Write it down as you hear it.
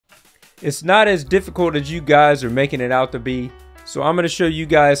It's not as difficult as you guys are making it out to be. So I'm going to show you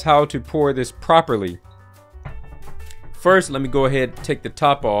guys how to pour this properly. First, let me go ahead and take the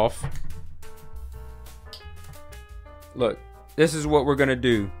top off. Look, this is what we're going to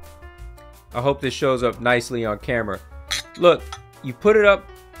do. I hope this shows up nicely on camera. Look, you put it up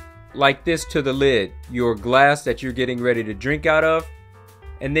like this to the lid, your glass that you're getting ready to drink out of,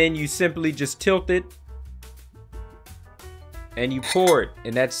 and then you simply just tilt it and you pour it,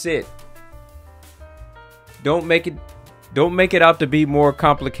 and that's it. Don't make it out to be more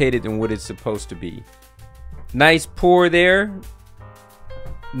complicated than what it's supposed to be. Nice pour there.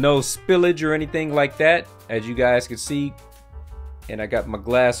 No spillage or anything like that, as you guys can see. And I got my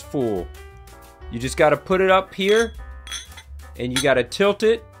glass full. You just got to put it up here and you got to tilt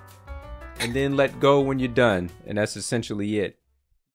it and then let go when you're done. And that's essentially it.